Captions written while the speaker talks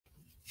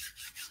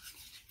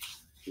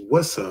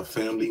What's up,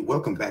 family?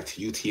 Welcome back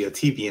to UTL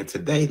TV. And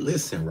today,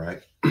 listen,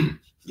 right?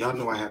 Y'all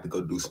know I had to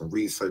go do some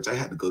research. I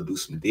had to go do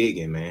some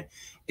digging, man.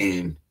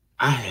 And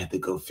I had to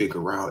go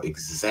figure out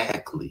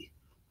exactly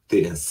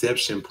the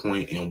inception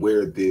point and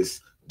where this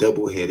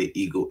double-headed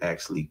eagle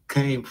actually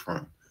came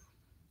from.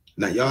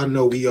 Now,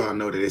 we all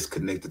know that it's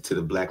connected to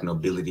the black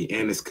nobility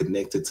and it's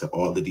connected to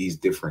all of these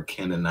different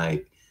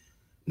Canaanite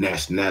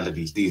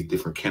nationalities, these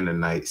different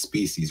Canaanite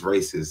species,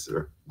 races,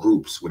 or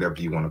groups, whatever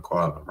you want to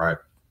call them, right?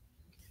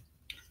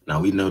 Now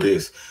we know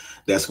this.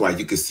 That's why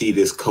you can see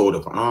this coat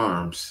of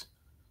arms,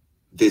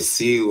 this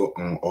seal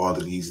on all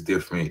of these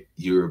different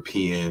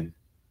European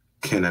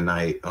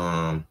Canaanite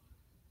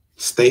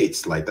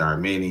states, like the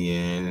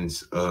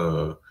Armenians,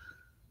 the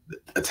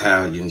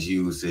Italians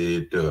use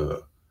it,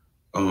 the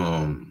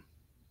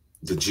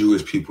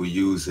Jewish people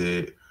use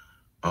it.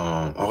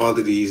 All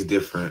of these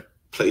different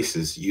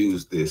places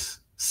use this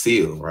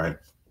seal, right?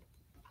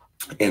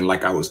 And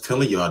like I was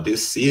telling y'all,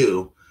 this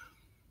seal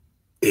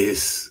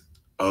is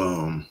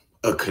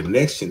a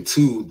connection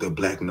to the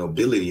black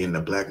nobility, and the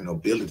black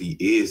nobility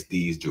is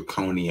these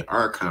draconian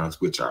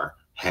archons, which are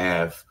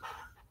half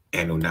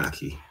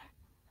Anunnaki.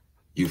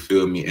 You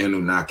feel me?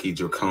 Anunnaki,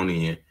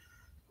 draconian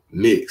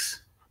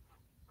mix,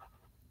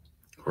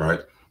 right?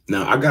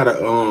 Now I got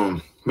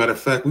a matter of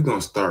fact, we're gonna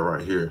start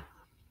right here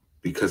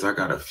because I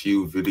got a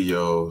few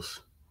videos,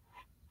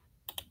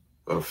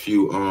 I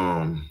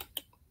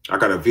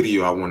got a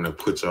video I want to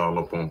put y'all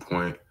up on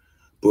point.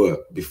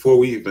 But before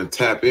we even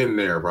tap in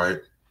there, right?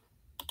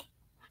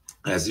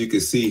 As you can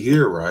see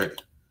here, right?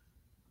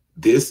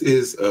 This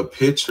is a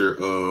picture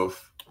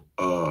of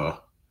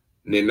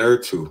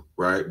Ninurtu,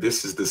 right?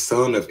 This is the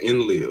son of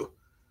Enlil,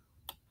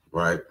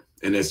 right?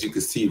 And as you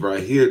can see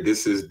right here,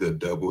 this is the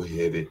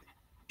double-headed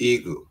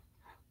eagle,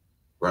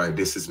 right?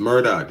 This is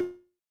Marduk.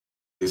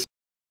 This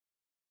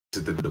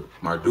is the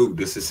Marduk.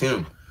 This is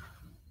him,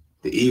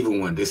 the evil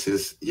one. This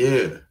is,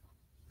 yeah.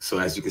 So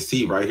as you can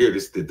see right here,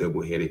 this is the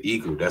double-headed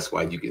eagle. That's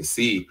why you can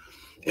see,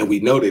 and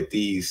we know that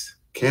these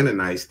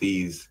Canaanites,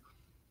 these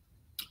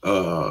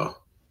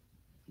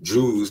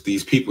Jews,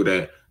 these people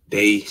that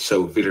they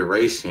show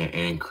veneration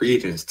and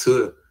credence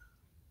to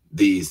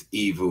these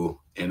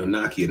evil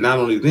Anunnaki. And not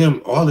only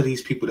them, all of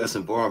these people that's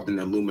involved in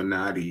the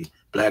Illuminati,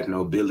 black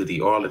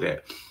nobility, all of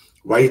that.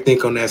 Why you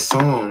think on that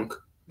song,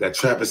 that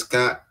Travis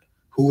Scott,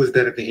 who was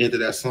that at the end of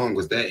that song?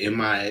 Was that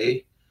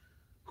MIA?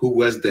 Who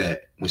was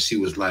that when she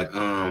was like,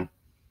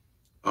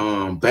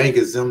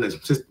 Bangazim, that's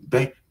just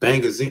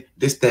Bangazim,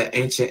 this that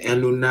ancient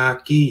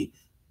Anunnaki.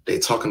 They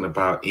talking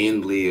about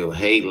Enlil,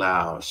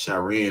 Halal,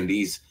 Sharon,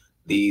 these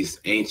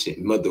ancient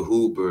Mother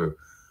Hoover,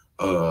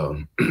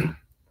 who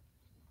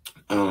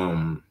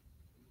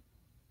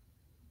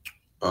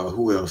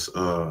else?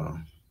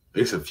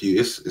 It's a few.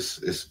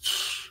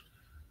 It's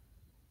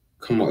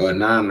come on,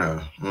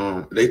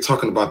 Nana. They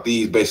talking about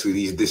these basically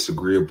these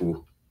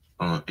disagreeable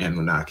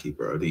Anunnaki,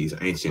 bro. These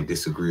ancient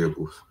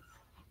disagreeables.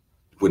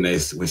 When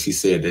she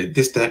said that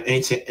this that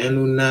ancient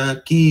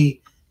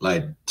Anunnaki,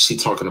 like she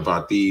talking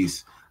about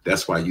these.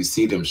 That's why you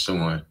see them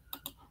showing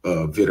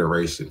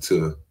veneration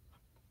to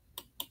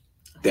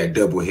that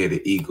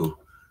double-headed eagle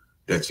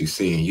that you're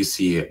seeing. You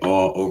see it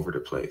all over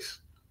the place.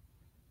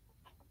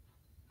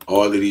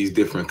 All of these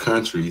different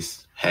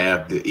countries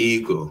have the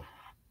eagle,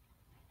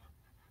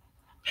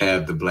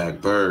 have the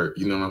black bird,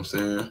 you know what I'm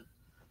saying?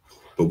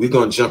 But we're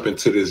going to jump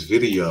into this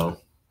video,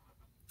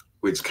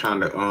 which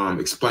kind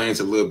of explains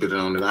a little bit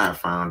on that I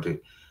found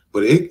it.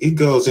 But it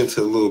goes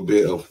into a little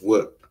bit of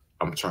what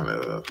I'm trying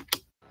to,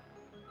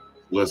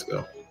 let's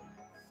go.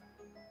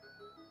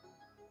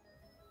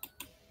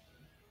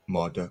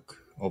 Marduk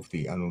of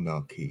the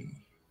Anunnaki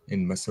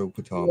in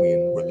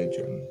Mesopotamian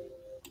religion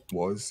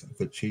was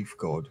the chief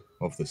god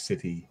of the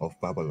city of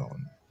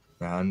Babylon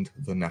and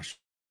the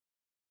national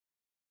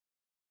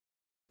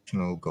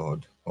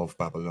god of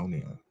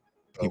Babylonia.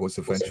 He was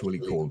eventually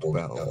called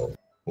Bel,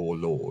 or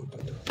Lord.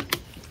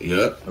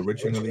 Yep.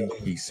 Originally,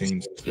 he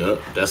seems...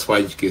 Yep, that's why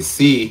you can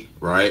see,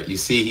 right? You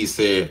see he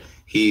said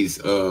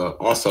he's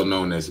also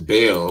known as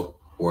Baal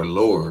or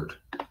Lord.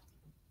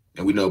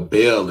 And we know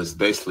Baal is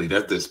basically,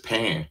 that's this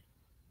Pan.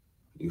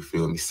 You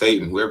feel me?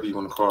 Satan, whoever you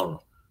want to call him.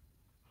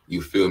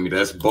 You feel me?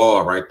 That's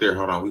Baal right there.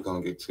 Hold on, we're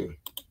going to get to it.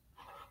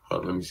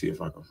 Hold on, let me see if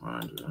I can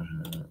find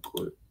it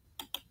quick.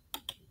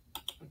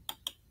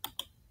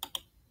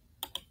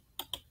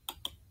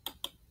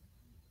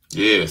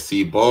 Yeah,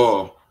 see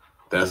Baal.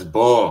 That's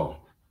Baal.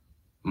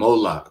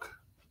 Moloch.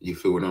 You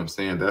feel what I'm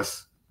saying?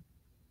 That's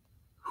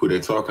who they're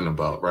talking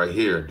about right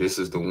here. This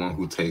is the one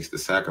who takes the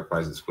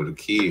sacrifices for the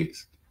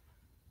kids.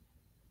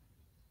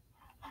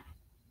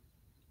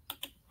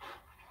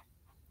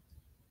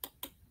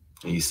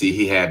 And you see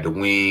he had the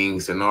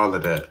wings and all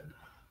of that.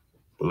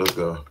 But let's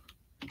go.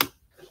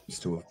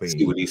 To have been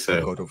see what he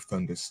said. The god of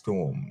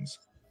thunderstorms.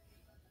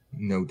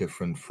 No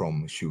different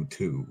from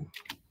Shu-2.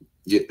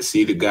 Yeah,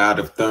 see the god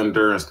of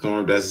thunder and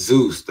storm, that's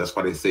Zeus. That's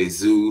why they say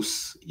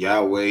Zeus,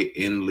 Yahweh,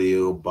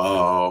 Enlil,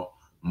 Baal,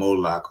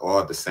 Moloch,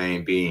 all the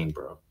same being,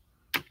 bro.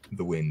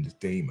 The wind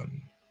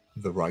demon,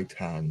 the right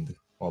hand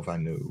of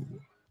Anu.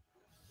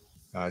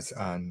 As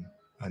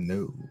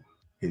Anu,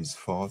 his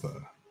father,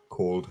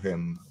 called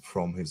him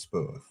from his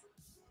birth,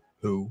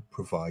 who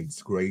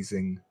provides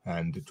grazing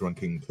and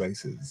drinking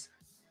places,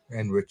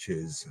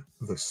 enriches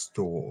the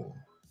store,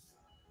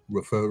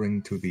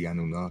 referring to the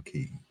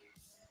Anunnaki.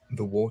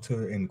 The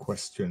water in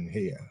question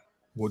here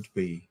would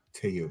be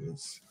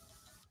tears.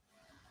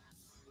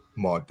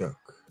 Marduk,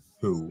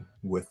 who,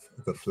 with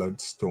the flood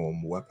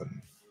storm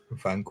weapon,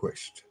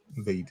 vanquished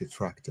the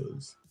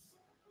detractors.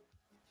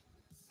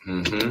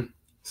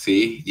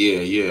 See,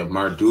 yeah.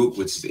 Marduk,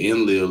 which is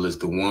Enlil, is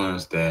the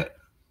ones that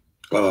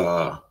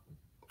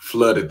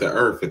flooded the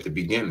earth at the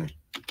beginning.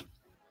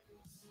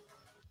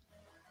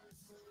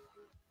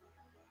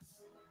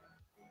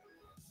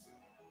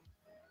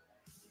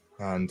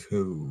 And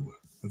who,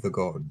 the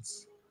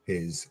gods,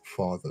 his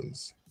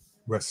fathers,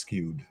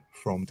 rescued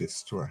from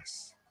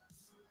distress.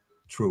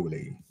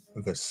 Truly,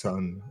 the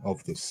son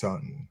of the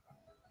sun,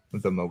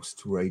 the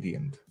most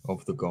radiant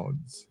of the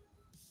gods.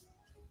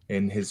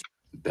 In his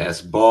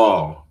That's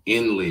Baal,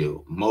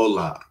 Enlil,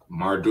 Moloch,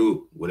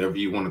 Marduk, whatever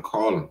you want to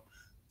call them.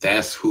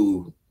 That's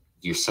who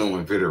you're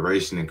showing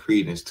veneration and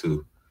credence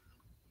to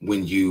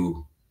when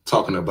you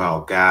talking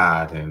about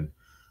God, and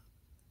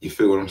you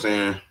feel what I'm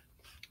saying?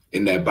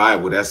 In that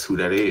Bible, that's who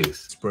that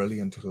is.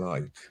 brilliant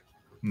light,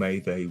 may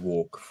they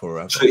walk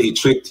forever. So he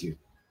tricked you.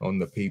 On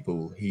the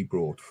people he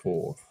brought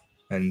forth,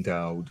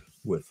 endowed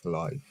with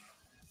life.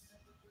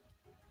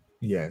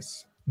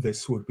 Yes,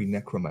 this would be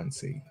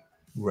necromancy,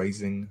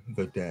 raising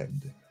the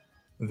dead,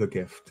 the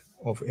gift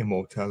of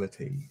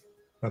immortality,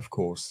 of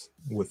course,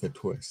 with a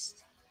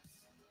twist.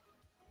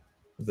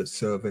 The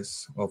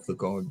service of the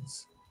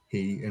gods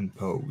he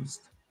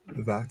imposed,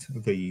 that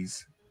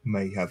these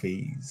may have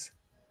ease,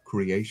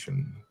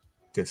 creation,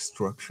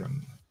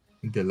 destruction,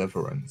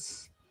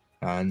 deliverance,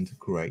 and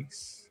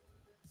grace,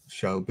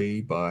 shall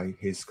be by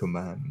his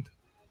command.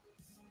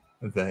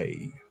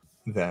 They,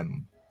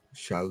 them,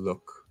 shall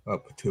look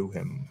up to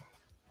him.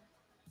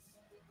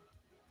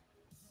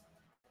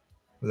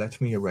 Let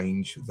me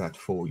arrange that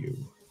for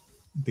you.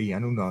 The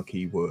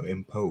Anunnaki were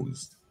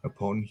imposed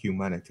upon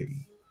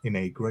humanity in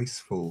a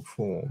graceful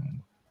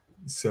form,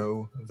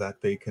 so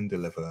that they can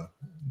deliver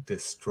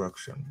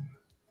destruction.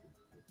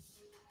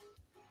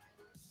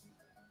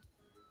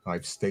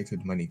 I've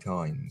stated many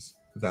times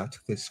that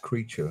this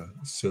creature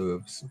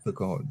serves the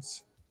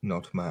gods,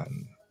 not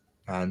man,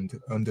 and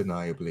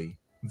undeniably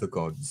the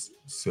gods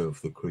serve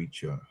the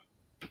creature.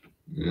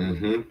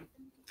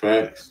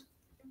 Facts.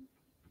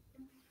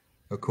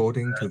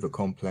 According to the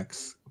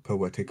complex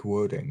poetic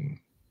wording,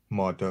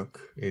 Marduk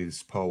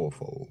is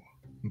powerful,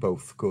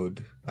 both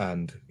good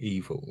and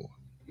evil.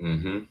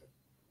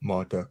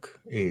 Marduk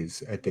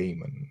is a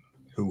demon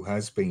who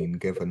has been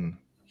given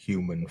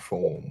human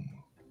form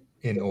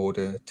in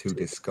order to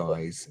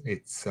disguise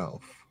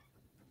itself.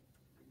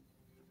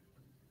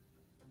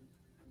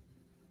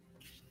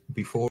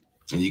 Before,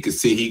 and you can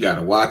see he got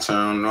a watch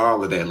on and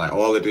all of that, like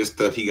all of this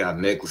stuff. He got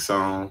a necklace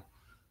on.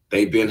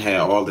 They've been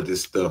had all of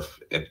this stuff.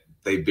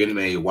 They've been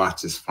made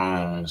watches,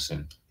 phones,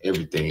 and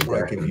everything.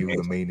 before I give you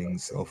the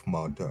meanings of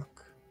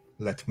Marduk,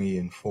 let me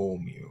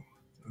inform you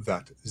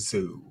that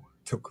Zu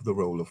took the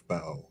role of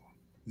Bel.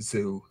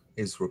 Zu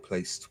is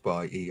replaced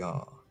by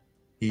Er.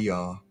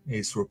 Er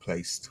is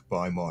replaced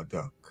by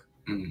Marduk.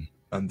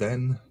 And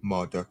then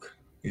Marduk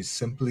is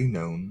simply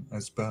known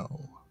as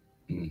Bel.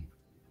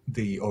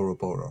 The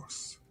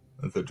Ouroboros,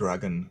 the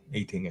dragon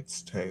eating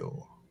its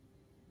tail.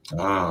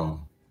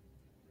 Oh.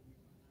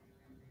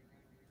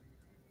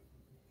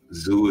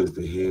 Zu is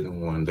the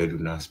hidden one. They do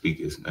not speak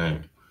his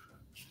name.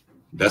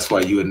 That's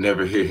why you would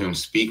never hear him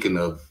speaking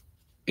of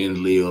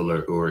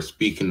Enlil or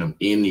speaking of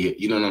any,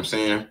 you know what I'm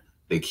saying?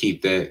 They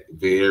keep that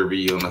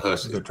very on the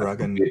hush. The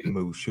dragon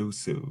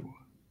Mushusu,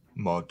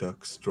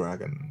 Marduk's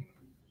dragon,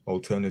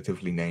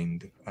 alternatively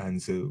named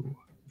Anzu,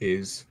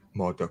 is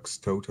Marduk's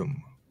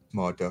totem,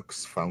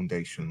 Marduk's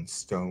foundation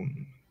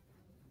stone,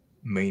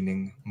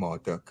 meaning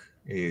Marduk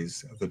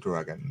is the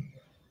dragon,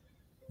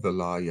 the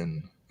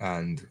lion,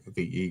 and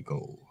the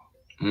eagle,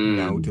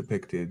 now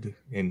depicted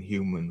in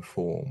human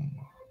form.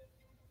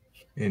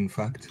 In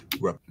fact,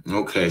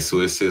 okay,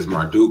 so it says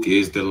Marduk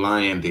is the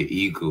lion, the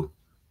eagle,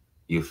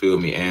 you feel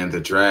me, and the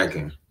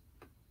dragon.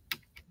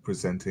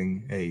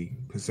 Presenting a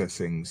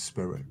possessing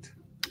spirit.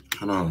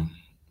 Hold on.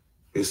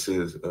 It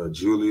says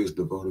Julius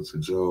devoted to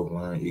Jove,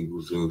 lion,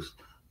 eagle, Zeus.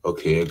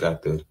 Okay, I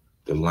got the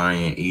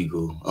lion,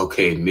 eagle.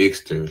 Okay,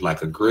 mixture,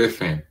 like a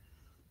griffin,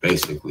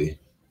 basically.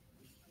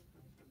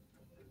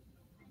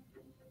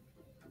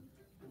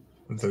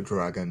 The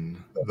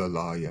dragon, the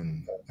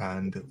lion,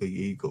 and the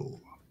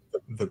eagle,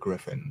 the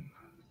griffin,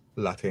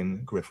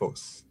 Latin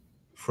griffos,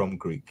 from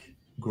Greek,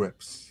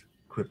 grips,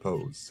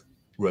 grippos,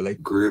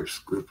 relate.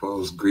 Grips,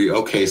 grippos, Greek.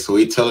 Okay, so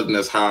he's telling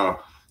us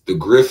how the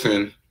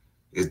griffin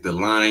is the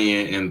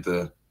lion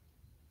and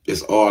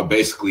it's all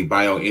basically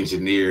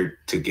bioengineered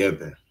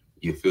together.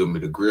 You feel me?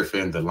 The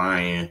griffin, the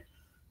lion,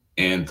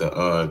 and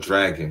the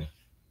dragon.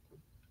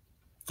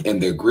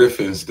 And the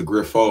griffins, the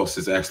griffos,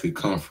 is actually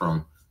come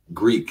from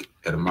Greek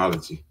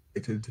etymology.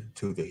 to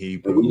the And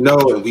Hebrew.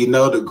 we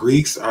know the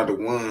Greeks are the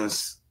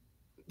ones,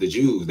 the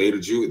Jews. They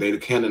the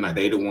Canaanite.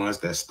 They the ones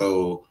that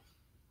stole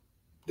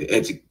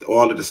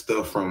all of the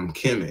stuff from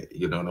Kemet.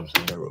 You know what I'm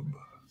saying? Cherub,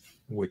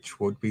 which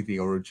would be the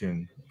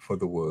origin for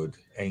the word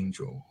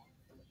angel.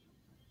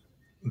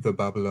 The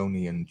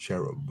Babylonian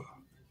cherub,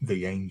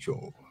 the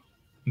angel,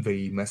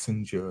 the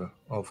messenger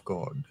of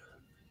God.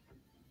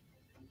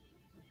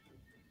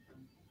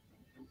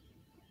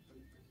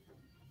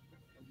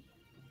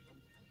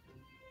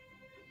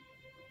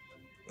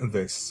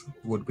 This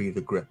would be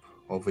the grip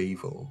of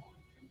evil.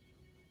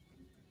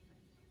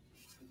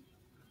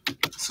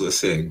 So it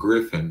said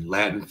griffin,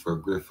 Latin for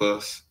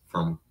griffus,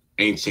 from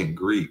ancient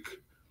Greek.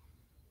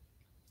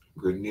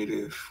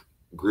 Granitive,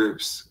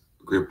 grips,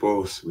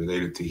 gripos,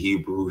 related to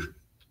Hebrew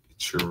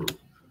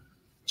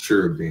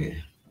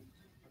cherubim.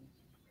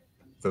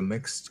 The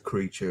mixed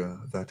creature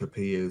that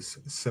appears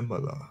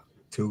similar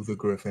to the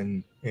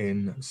griffin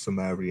in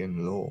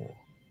Sumerian lore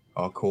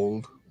are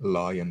called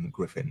lion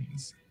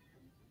griffins,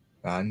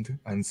 and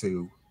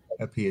Anzu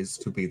appears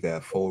to be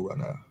their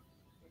forerunner.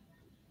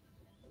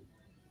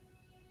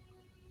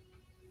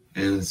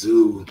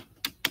 Anzu,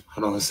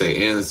 hold on, say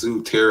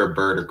Anzu, terror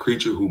bird, a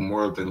creature who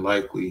more than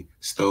likely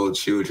stole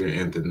children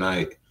in the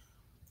night,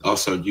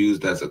 also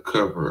used as a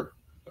cover,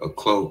 a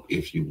cloak,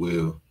 if you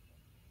will.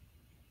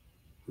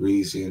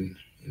 Reason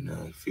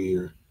and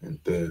fear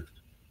and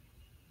theft.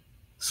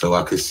 So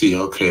I could see,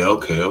 okay.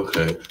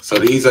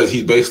 So he's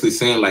basically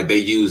saying like they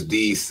use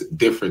these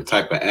different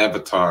type of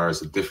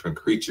avatars of different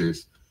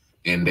creatures,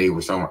 and they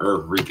was on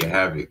Earth wreaking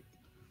havoc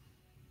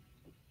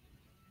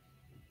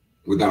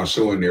without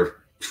showing their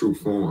true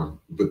form.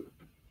 But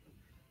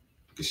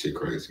this shit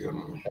crazy.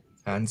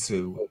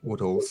 Anzu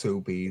would also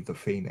be the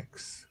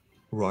phoenix,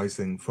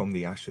 rising from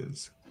the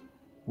ashes,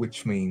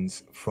 which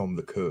means from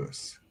the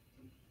curse.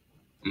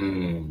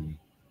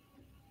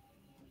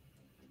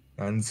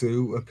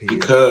 Anzu appears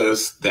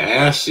because the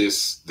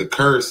ashes, the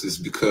curse is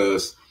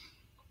because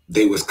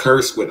they was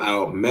cursed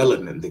without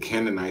melanin. The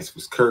Canaanites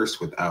was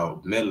cursed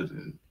without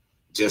melanin,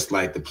 just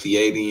like the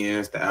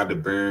Pleiadians, the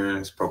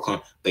Aldebarans,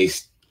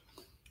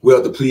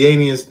 the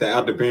Pleiadians, the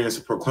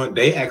Aldebarans,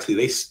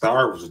 they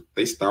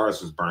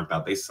stars was burnt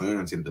out. Their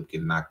suns ended up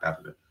getting knocked out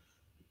of them,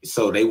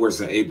 so they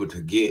wasn't able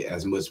to get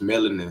as much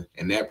melanin,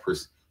 and that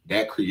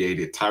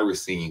created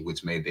tyrosine,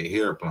 which made their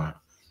hair blonde.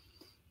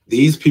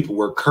 These people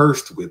were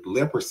cursed with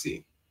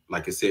leprosy,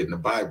 like it said in the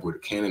Bible, the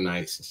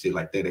Canaanites and shit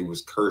like that. They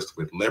was cursed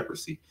with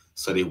leprosy,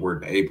 so they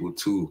weren't able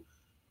to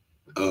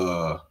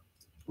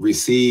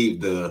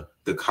receive the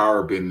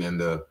carbon and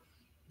the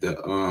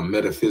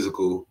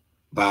metaphysical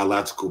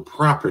biological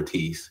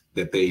properties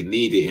that they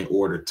needed in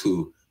order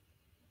to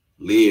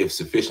live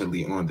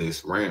sufficiently on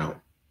this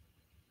realm.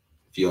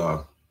 If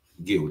y'all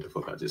get what the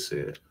fuck I just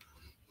said.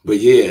 But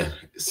yeah,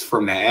 it's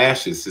from the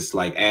ashes. It's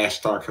like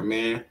Ashtar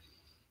command.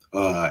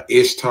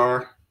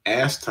 Ishtar.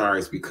 Ashtar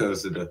is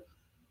because of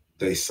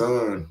the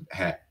sun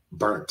had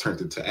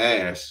turned into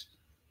ash.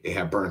 It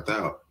had burnt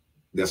out.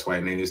 That's why I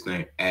named his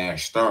name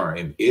Ashtar.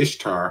 And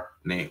Ishtar,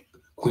 named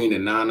Queen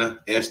Inanna,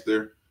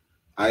 Esther,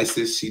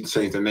 Isis, she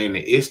changed her name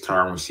to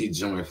Ishtar when she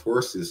joined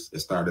forces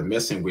and started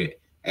messing with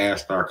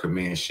Ashtar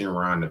command,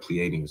 Shinran, the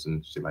Pleiadians,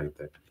 and shit like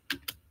that.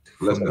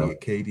 Let's go. The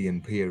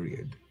Akkadian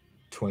period,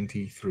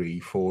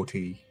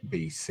 2340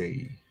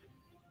 BC,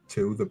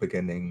 to the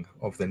beginning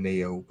of the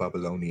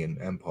Neo-Babylonian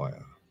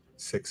Empire,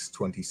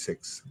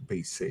 626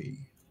 BC.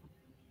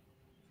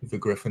 The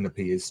griffin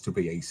appears to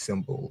be a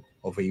symbol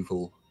of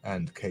evil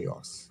and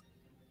chaos.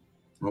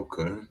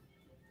 Okay.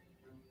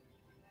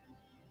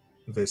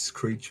 This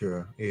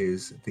creature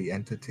is the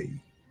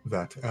entity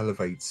that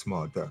elevates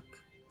Marduk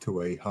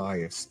to a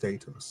higher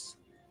status,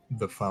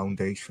 the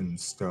foundation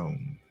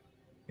stone.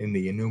 In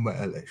the Enuma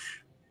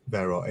Elish,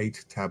 there are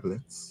 8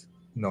 tablets,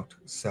 not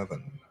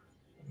 7.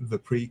 The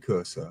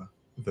precursor,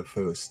 the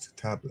first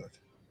tablet,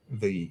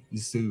 the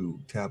Zu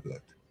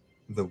tablet,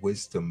 the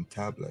wisdom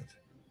tablet,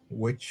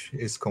 which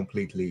is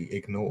completely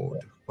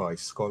ignored by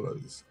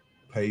scholars,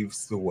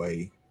 paves the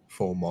way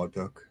for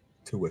Marduk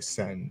to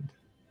ascend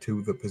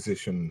to the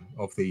position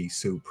of the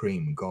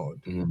supreme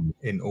god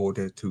in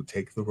order to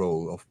take the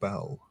role of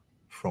Bel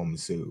from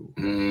Zu.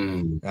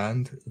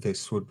 And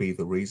this would be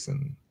the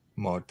reason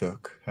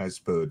Marduk has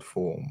bird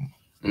form.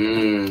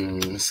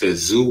 It says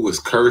Zu was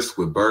cursed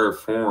with bird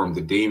form.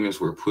 The demons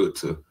were put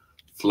to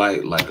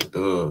flight like a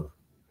dove.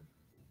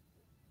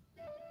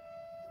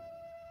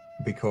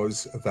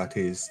 Because that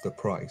is the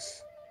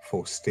price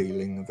for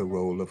stealing the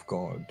role of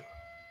God,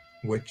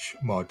 which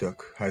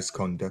Marduk has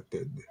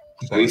conducted.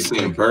 So he's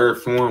saying bird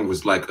form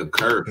was like a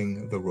curse.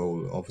 The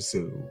role of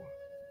Zu.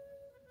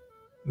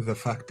 The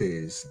fact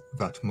is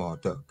that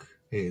Marduk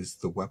is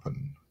the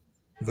weapon,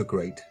 the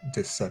great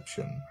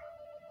deception.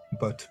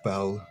 But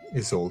Bel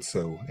is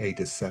also a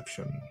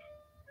deception.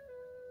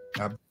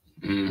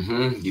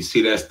 You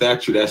see that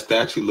statue? That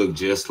statue looked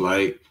just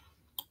like.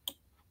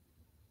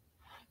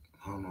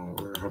 Hold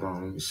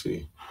on, let me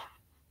see.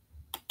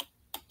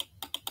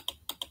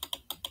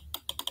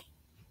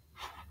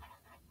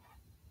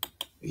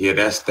 Yeah,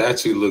 that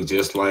statue looked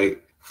just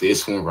like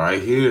This one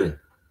right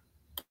here.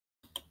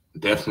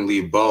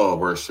 Definitely Baal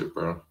worship,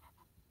 bro.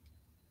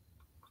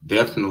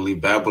 Definitely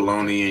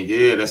Babylonian.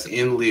 Yeah, that's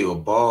Enlil,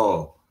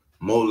 Baal,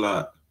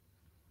 Moloch.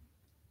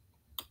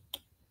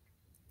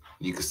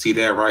 You can see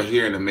that right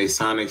here in the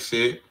Masonic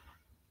shit.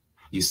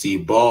 You see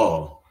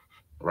Baal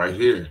right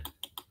here.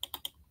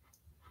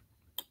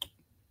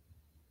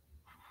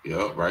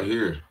 Yup, right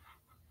here.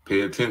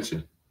 Pay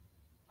attention.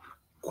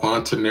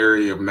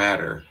 Quaternary of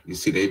matter. You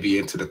see, they be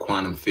into the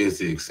quantum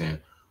physics and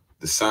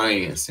the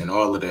science and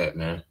all of that,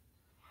 man.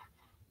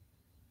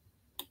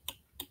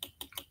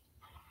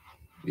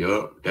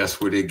 Yup, that's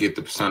where they get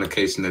the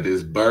personification of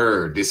this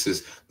bird.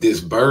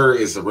 This bird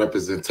is a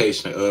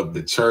representation of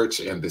the church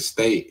and the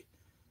state.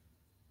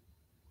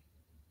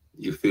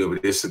 You feel me?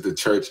 This is the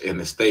church and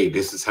the state.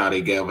 This is how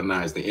they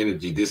galvanize the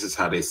energy. This is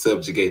how they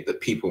subjugate the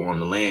people on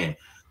the land.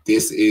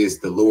 This is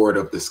the Lord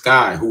of the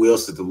sky. Who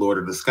else is the Lord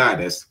of the sky?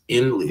 That's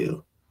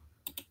Enlil,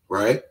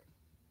 right?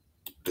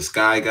 The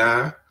sky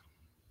god.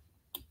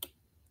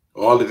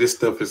 All of this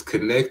stuff is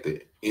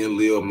connected.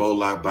 Enlil,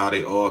 Moloch,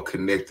 body, all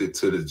connected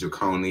to the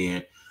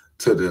draconian,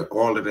 to the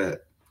all of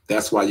that.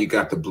 That's why you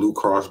got the blue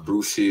cross,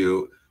 blue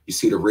shield. You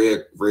see the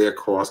red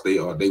cross. They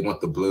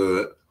want the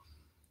blood,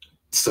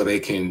 so they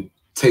can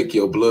take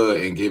your blood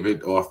and give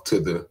it off to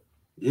the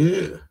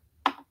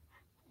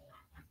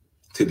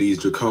to these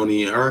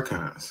draconian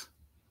archons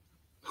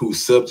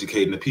who's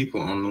subjugating the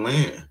people on the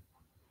land.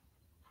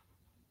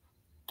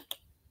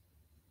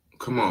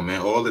 Come on,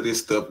 man. All of this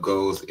stuff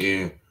goes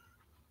in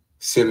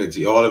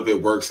synergy. All of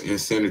it works in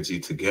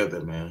synergy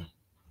together, man.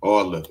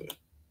 All of it.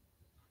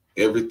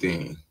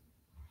 Everything.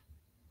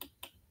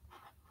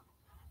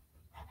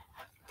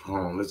 Hold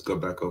on, let's go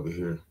back over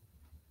here.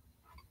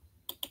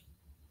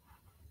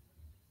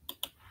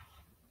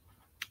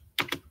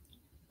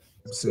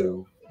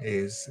 Abzu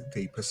is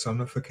the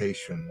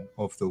personification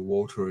of the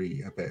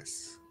watery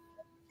abyss,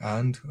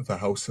 and the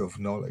House of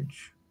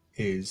Knowledge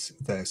is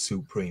their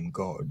supreme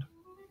god.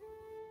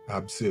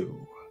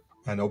 Abzu,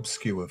 an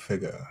obscure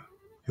figure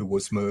who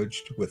was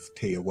merged with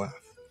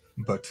Tiawath,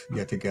 but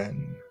yet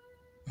again,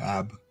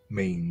 Ab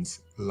means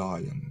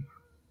lion.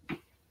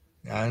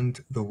 And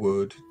the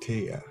word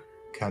Tia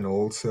can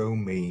also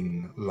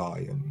mean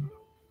lion.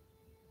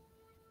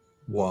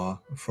 Wa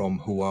from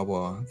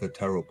Huawa the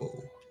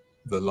Terrible,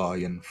 the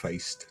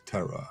lion-faced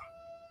terror,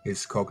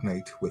 is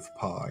cognate with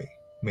Pi,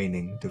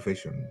 meaning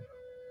division,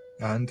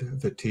 and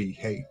the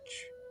TH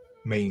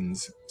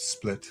means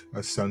split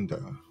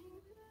asunder.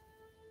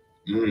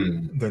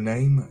 The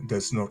name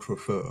does not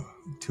refer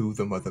to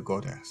the mother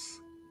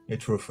goddess.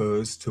 It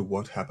refers to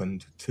what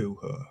happened to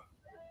her,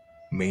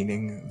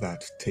 meaning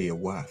that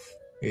Tiawath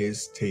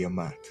is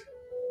Tiamat,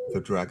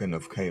 the dragon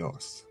of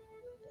chaos,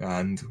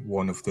 and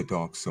one of the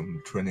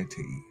darksome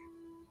trinity.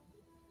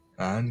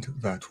 And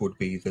that would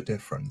be the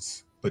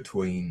difference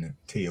between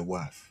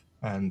Tiawath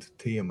and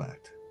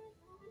Tiamat.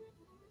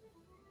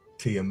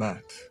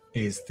 Tiamat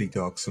is the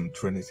darksome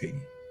trinity.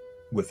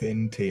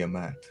 Within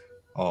Tiamat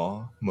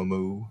are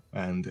Mamu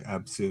and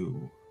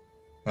Abzu.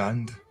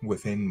 And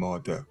within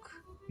Marduk,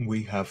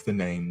 we have the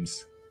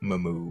names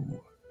Mamu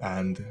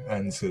and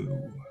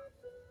Anzu.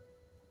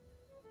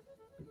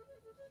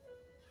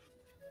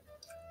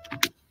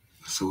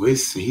 So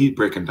he's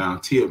breaking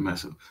down Tiamat.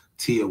 So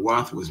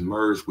Tiawath was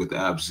merged with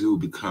Abzu,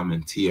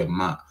 becoming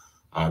Tiamat.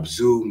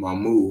 Abzu,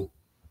 Mamu.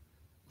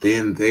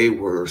 Then they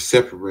were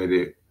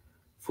separated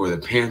for the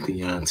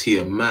pantheon.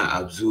 Tiamat,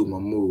 Abzu,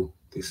 Mamu.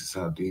 This is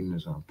how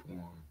demons are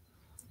born.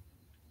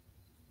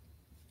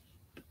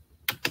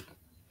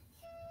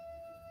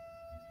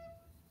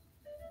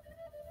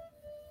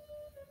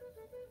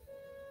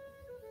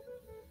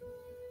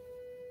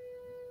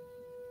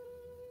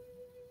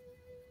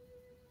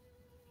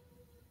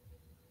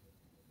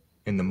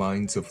 In the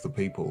minds of the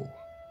people,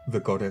 the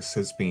goddess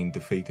has been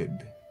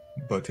defeated,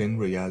 but in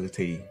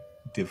reality,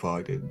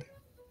 divided.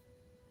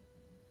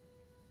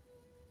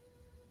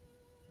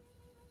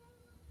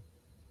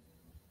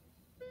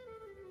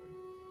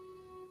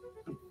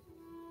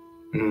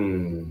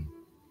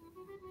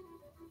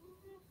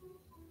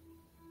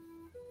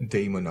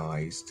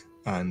 Demonized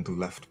and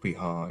left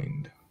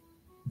behind,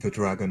 the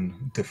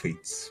dragon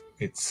defeats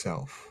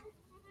itself.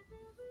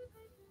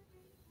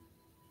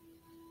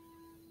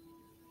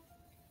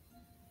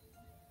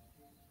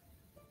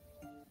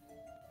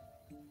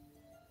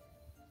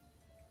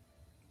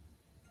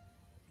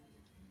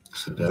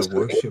 So The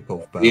worship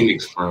of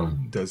Bel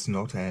does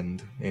not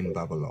end in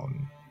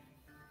Babylon.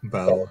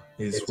 Bel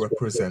is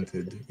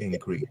represented in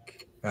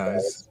Greek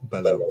as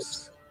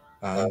Belos,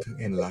 and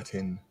in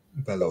Latin,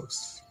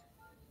 Belos.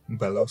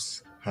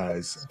 Belos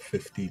has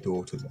 50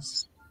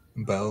 daughters.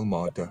 Bel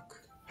Marduk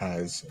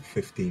has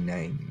 50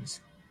 names.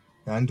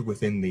 And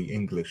within the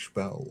English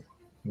Bel,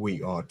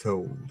 we are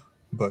told,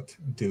 but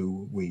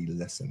do we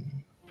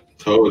listen?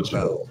 Told you.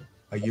 Bel,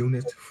 a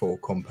unit for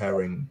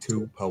comparing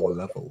two power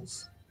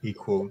levels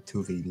equal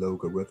to the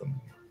logarithm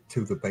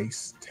to the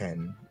base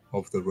 10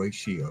 of the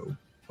ratio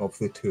of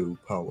the two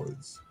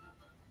powers,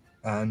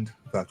 and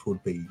that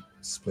would be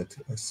split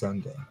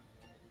asunder.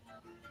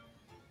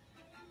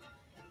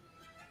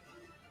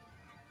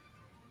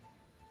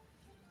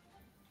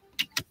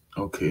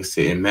 Okay, so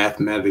in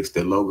mathematics,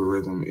 the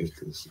logarithm is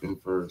this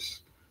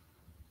inverse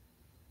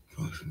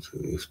function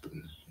to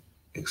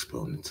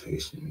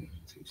exponentation,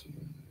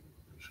 teaching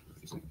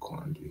raising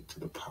quantity to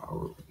the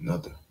power of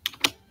another.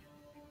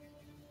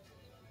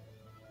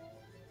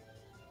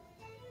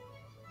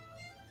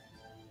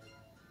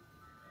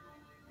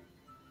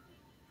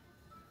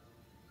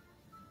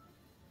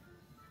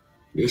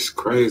 It's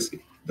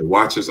crazy. The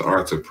watchers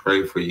are to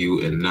pray for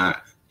you and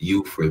not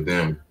you for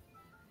them.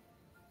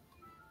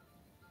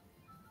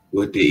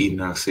 What did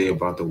Enoch say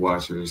about the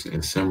watchers?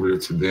 And similar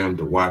to them,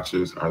 the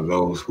watchers are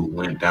those who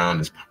went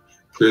down as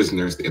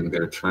prisoners in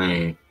their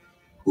train,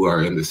 who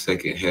are in the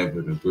second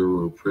heaven, the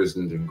bureau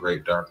prisoned in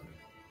great darkness.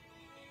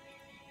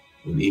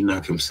 When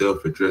Enoch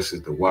himself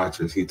addresses the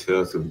watchers, he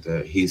tells them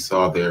that he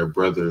saw their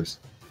brothers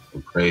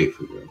and prayed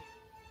for them.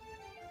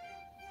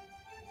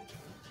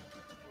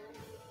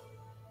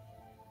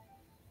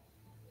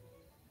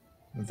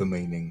 The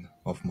meaning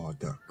of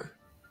Marduk,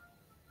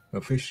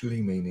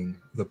 officially meaning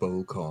the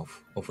bull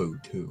calf of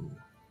Utu,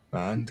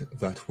 and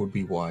that would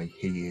be why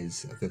he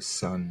is the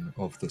son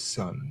of the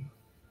sun.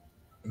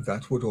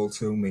 That would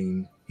also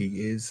mean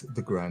he is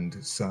the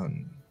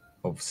grandson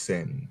of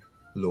Sin,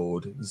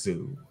 Lord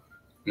Zu.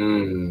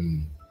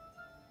 Mm.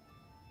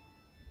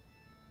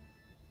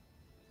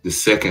 The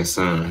second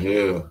son,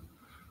 yeah.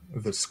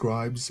 The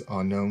scribes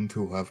are known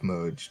to have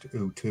merged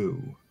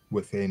Utu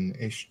within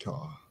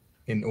Ishtar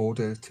in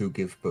order to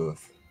give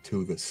birth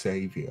to the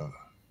savior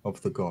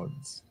of the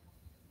gods.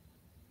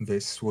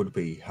 This would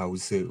be how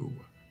Zu,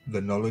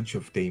 the knowledge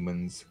of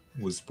demons,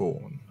 was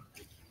born.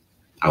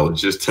 I was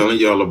just telling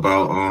y'all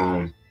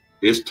about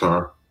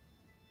Ishtar.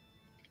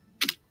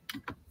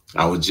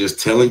 I was just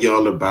telling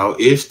y'all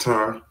about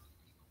Ishtar,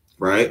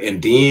 right?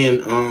 And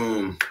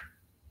then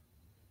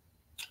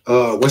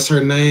what's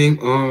her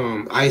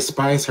name? Ice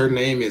Spice, her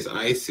name is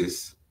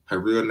Isis. Her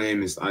real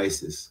name is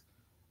Isis,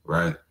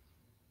 right?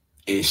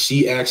 And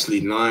she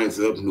actually lines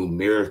up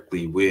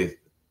numerically with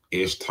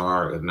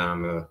Ishtar,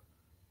 Anana,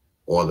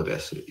 all of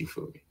that shit. You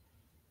feel me?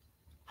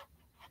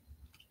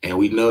 And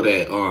we know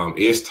that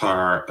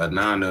Ishtar,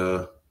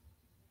 Anana,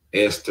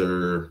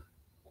 Esther,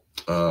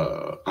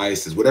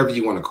 Isis, whatever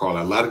you want to call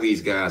it. A lot of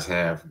these guys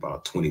have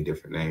about 20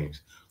 different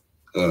names.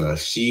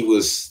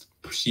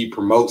 She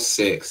promotes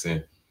sex,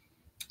 and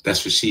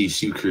that's what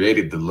she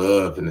created, the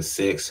love and the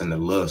sex and the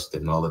lust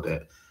and all of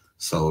that.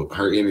 So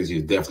her energy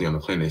is definitely on the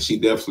planet. She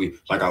definitely,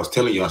 like I was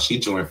telling y'all, she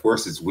joined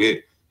forces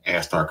with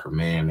Astar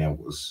Command that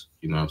was,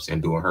 you know what I'm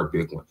saying, doing her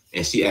big one.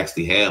 And she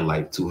actually had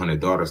like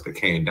 200 daughters that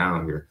came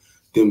down here.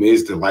 Them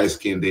is the light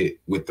skinned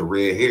with the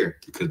red hair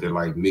because they're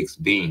like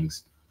mixed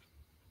beings.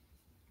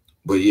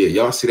 But yeah,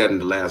 y'all see that in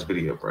the last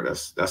video, bro.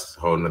 That's a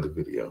whole nother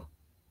video.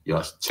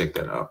 Y'all should check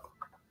that out.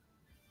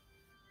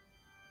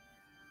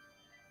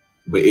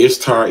 But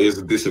Ishtar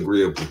is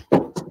disagreeable.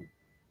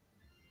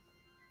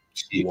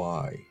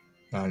 Why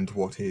and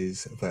what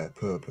is their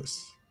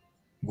purpose?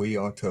 We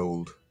are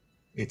told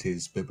it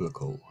is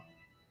biblical.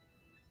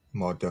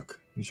 Marduk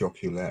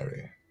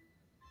joculare.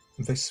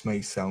 This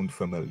may sound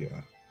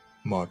familiar.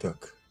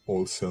 Marduk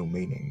also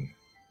meaning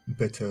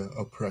bitter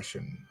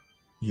oppression,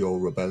 your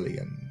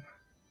rebellion,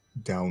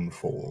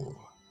 downfall,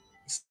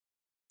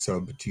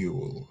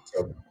 subdual.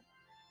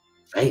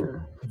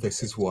 Damn.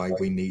 This is why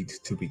we need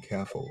to be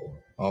careful.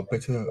 Our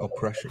bitter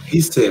oppression.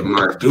 He said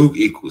Marduk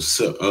equals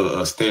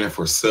stand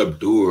for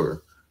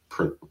subduer,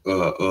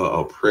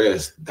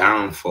 oppressed,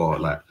 downfall.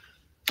 Like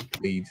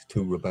lead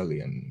to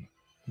rebellion,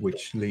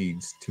 which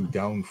leads to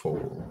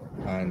downfall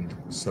and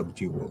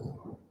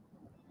subdual.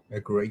 A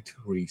great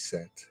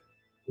reset,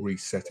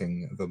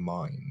 resetting the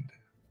mind.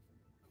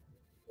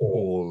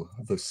 All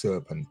the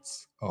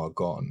serpents are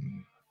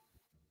gone.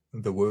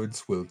 The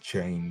words will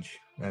change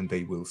and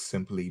they will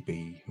simply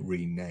be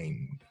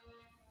renamed.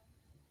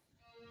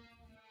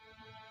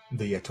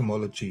 The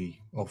etymology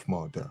of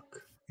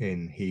Marduk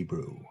in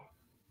Hebrew.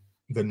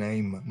 The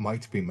name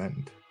might be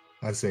meant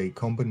as a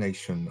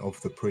combination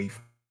of the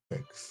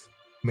prefix,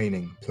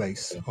 meaning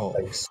place of,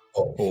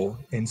 or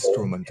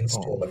instrument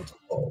of.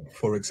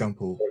 For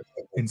example,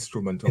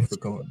 instrument of the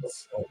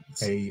gods,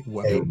 a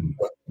weapon,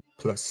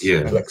 plus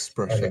an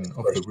expression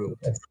of the root,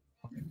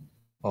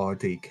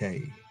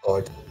 RDK.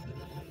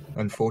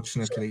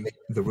 Unfortunately,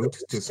 the root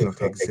does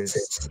not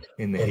exist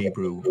in the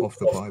Hebrew of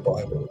the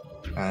Bible,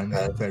 and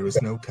there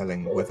is no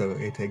telling whether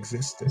it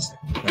existed,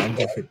 and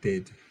if it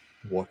did,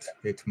 what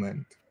it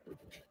meant.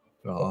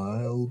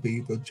 I'll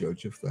be the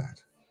judge of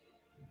that.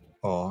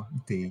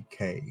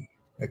 RDK,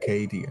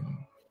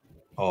 Akkadian,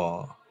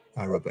 R,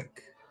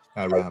 Arabic,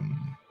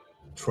 Aram,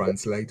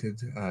 translated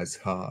as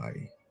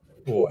high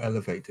or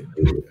elevated.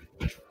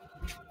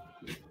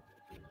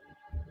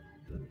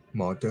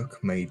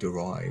 Marduk may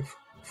derive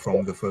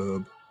from the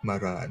verb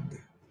marad,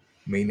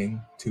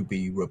 meaning to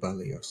be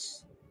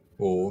rebellious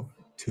or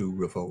to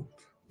revolt.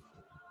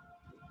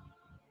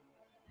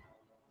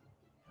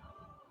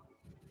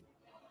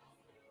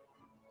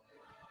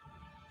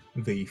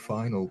 The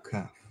final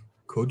kaf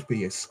could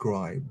be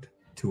ascribed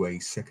to a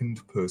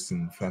second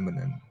person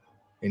feminine.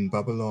 In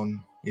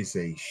Babylon is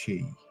a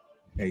she.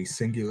 a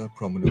singular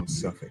prominent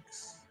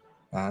suffix,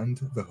 and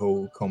the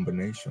whole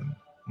combination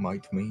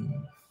might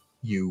mean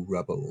you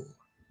rebel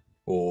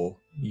or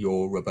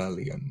your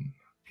rebellion.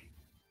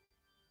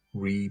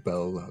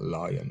 Rebel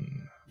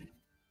lion.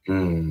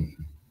 Mm,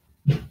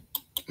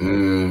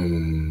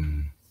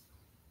 mm,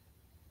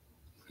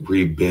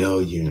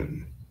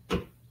 rebellion.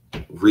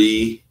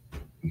 Rebel.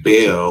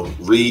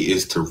 Re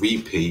is to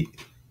repeat.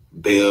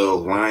 Bell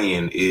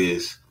lion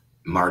is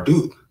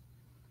Marduk.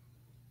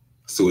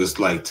 So it's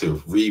like to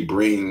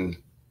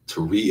rebring,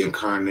 to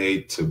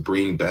reincarnate, to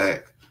bring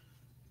back.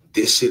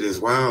 This shit is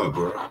wild,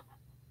 bro.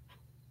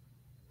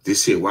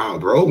 This shit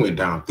wild. Bro went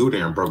down through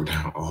there and broke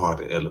down all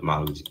the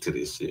etymology to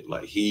this shit.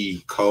 Like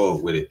he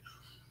called with it.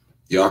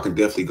 Y'all can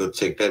definitely go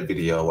check that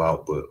video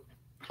out. But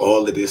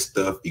all of this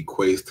stuff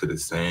equates to the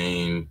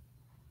same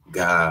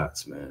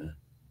gods, man.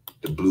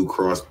 The Blue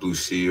Cross, Blue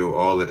Shield,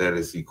 all of that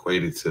is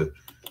equated to,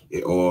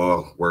 it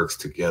all works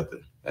together.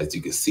 As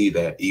you can see,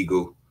 that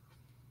eagle,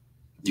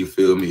 you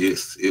feel me?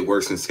 It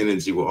works in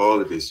synergy with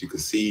all of this. You can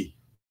see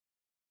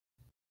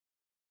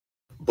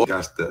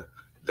got the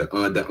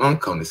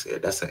Ankh on his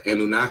head. That's an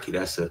Anunnaki.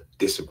 That's a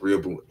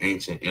disagreeable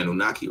ancient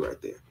Anunnaki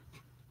right there.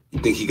 You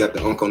think he got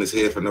the Ankh on his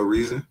head for no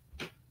reason?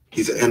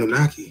 He's an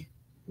Anunnaki.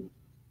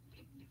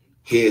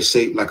 Head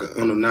shaped like an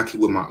Anunnaki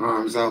with my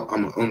arms out.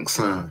 I'm an Ankh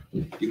sign.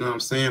 You know what I'm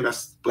saying?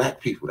 That's black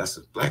people. That's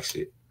black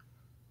shit.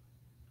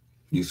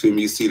 You feel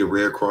me? You see the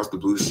Red Cross, the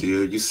Blue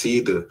Shield. You see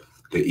the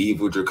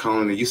evil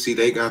draconian. You see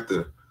they got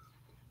the.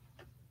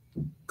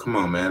 Come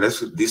on, man.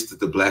 This is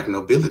the black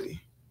nobility.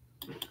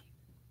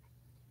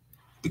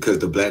 Because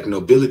the black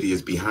nobility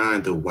is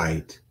behind the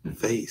white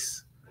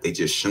face. They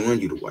just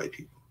showing you the white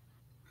people.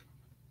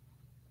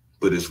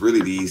 But it's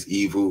really these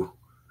evil,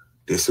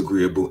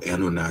 disagreeable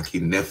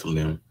Anunnaki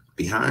Nephilim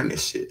behind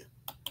this shit.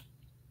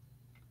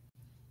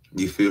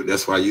 You feel?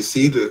 That's why you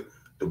see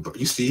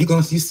you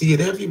see it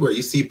everywhere.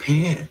 You see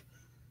Pan.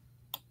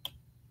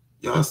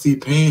 Y'all see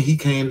Pan. He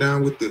came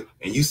down with the,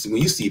 and you see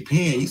when you see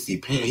Pan,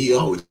 he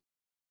always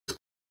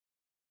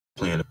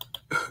playing.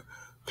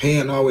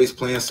 Pan always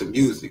playing some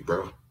music,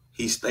 bro.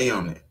 He stay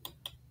on it.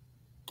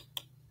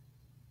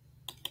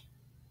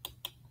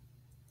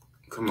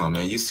 Come on,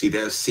 man. You see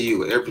that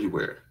seal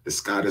everywhere. The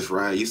Scottish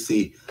Rite. You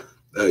see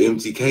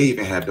MGK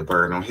even had the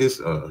bird on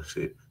his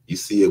shit. You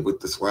see it with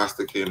the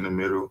swastika in the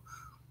middle.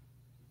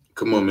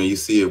 Come on, man. You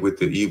see it with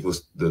the evil,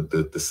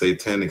 the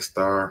satanic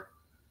star.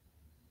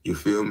 You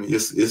feel me?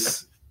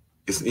 It's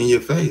in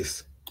your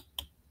face.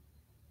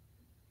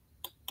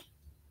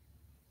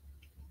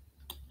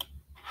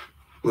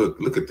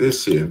 Look at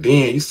this shit.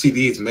 Then you see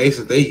these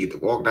Masons, they get to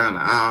walk down the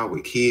aisle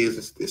with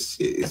kids. This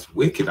shit is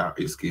wicked out.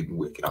 It's getting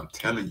wicked. I'm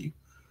telling you.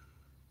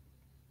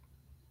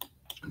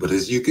 But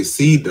as you can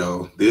see,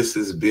 though, this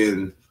has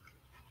been,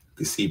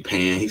 you see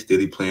Pan, he's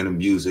steady playing the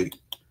music.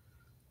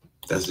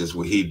 That's just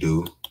what he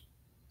do.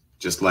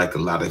 Just like a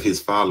lot of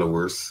his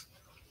followers,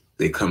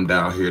 they come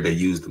down here, they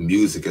use the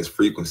music as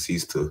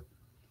frequencies to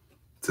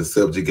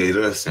subjugate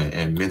us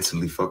and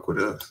mentally fuck with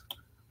us.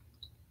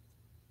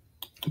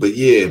 But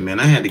yeah, man,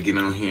 I had to get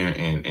on here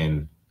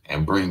and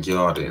bring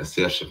y'all the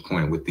inception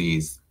point with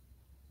these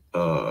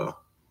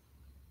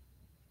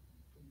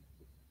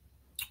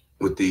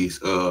with this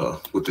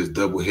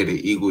double-headed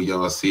eagle.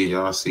 Y'all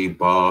see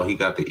Ball, he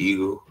got the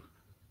eagle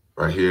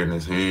right here in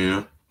his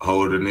hand,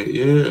 holding it.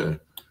 Yeah.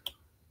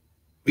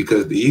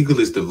 Because the eagle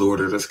is the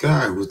Lord of the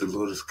sky. Who's the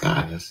Lord of the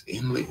sky? That's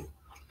Enlil.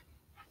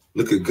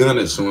 Look at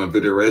Gunnar showing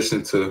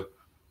veneration to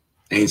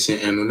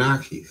ancient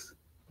Anunnakis.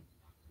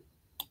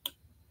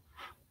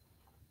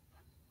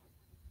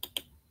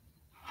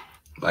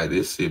 Like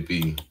this should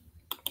be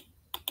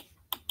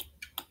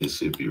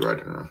right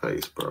in our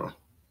face, bro.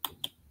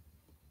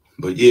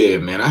 But yeah,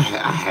 man, I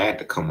had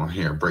to come on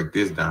here and break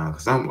this down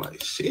because I'm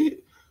like,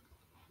 shit.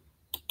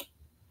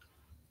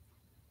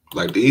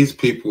 Like these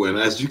people, and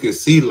as you can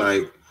see,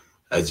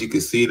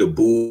 the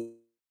bull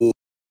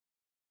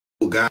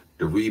guy,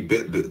 the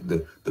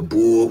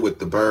bull with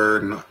the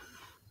bird.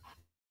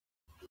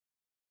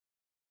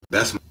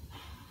 That's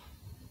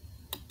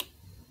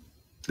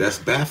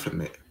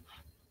Baphomet.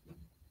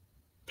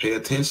 Pay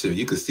attention.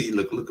 You can see,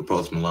 look at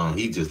Post Malone.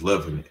 He just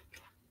loving it.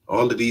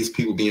 All of these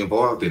people be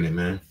involved in it,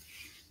 man.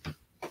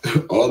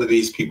 All of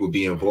these people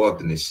be involved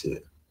in this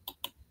shit.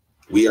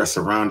 We are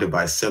surrounded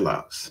by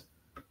sellouts.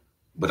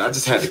 But I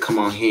just had to come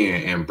on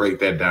here and break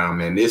that down,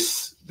 man.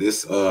 This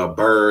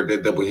bird,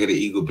 that double-headed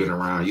eagle, been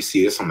around. You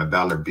see this on the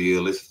dollar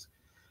bill. It's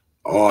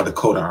all the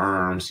coat of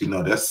arms. You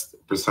know, that's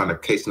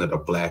personification of the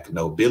black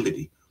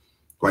nobility.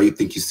 Why you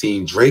think you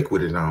seen Drake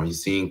with it on? You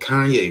seen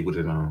Kanye with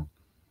it on?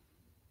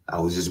 I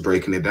was just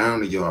breaking it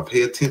down to y'all.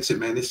 Pay attention,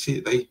 man. This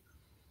shit,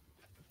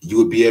 you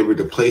would be able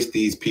to place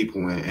these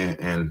people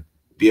and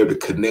be able to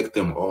connect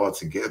them all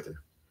together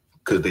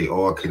because they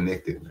all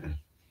connected, man.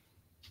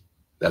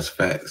 That's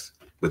facts.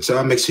 But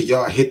y'all make sure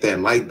y'all hit that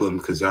like button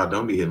because y'all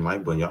don't be hitting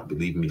like button. Y'all be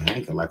leaving me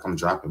hanging like I'm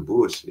dropping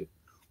bullshit.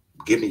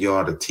 I'm giving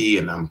y'all the tea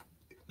and I'm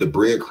the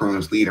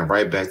breadcrumbs leading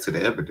right back to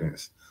the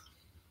evidence.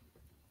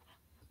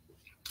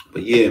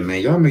 But yeah,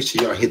 man, y'all make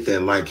sure y'all hit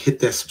that like, hit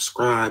that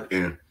subscribe,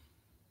 and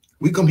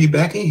We gonna be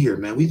back in here,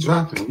 man. We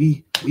dropping.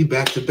 We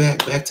back to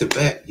back, back to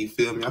back. You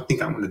feel me? I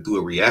think I'm gonna do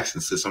a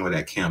reaction to some of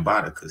that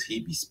Cambada because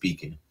he be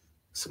speaking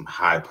some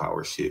high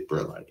power shit,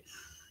 bro. Like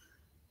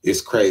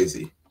it's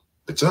crazy.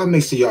 But y'all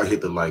make sure y'all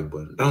hit the like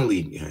button. Don't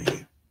leave me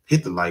hanging.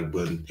 Hit the like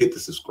button, hit the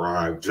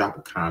subscribe, drop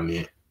a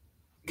comment,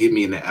 get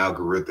me in the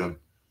algorithm.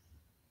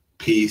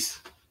 Peace,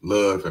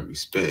 love, and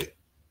respect.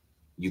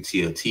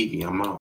 UTL TV, I'm out.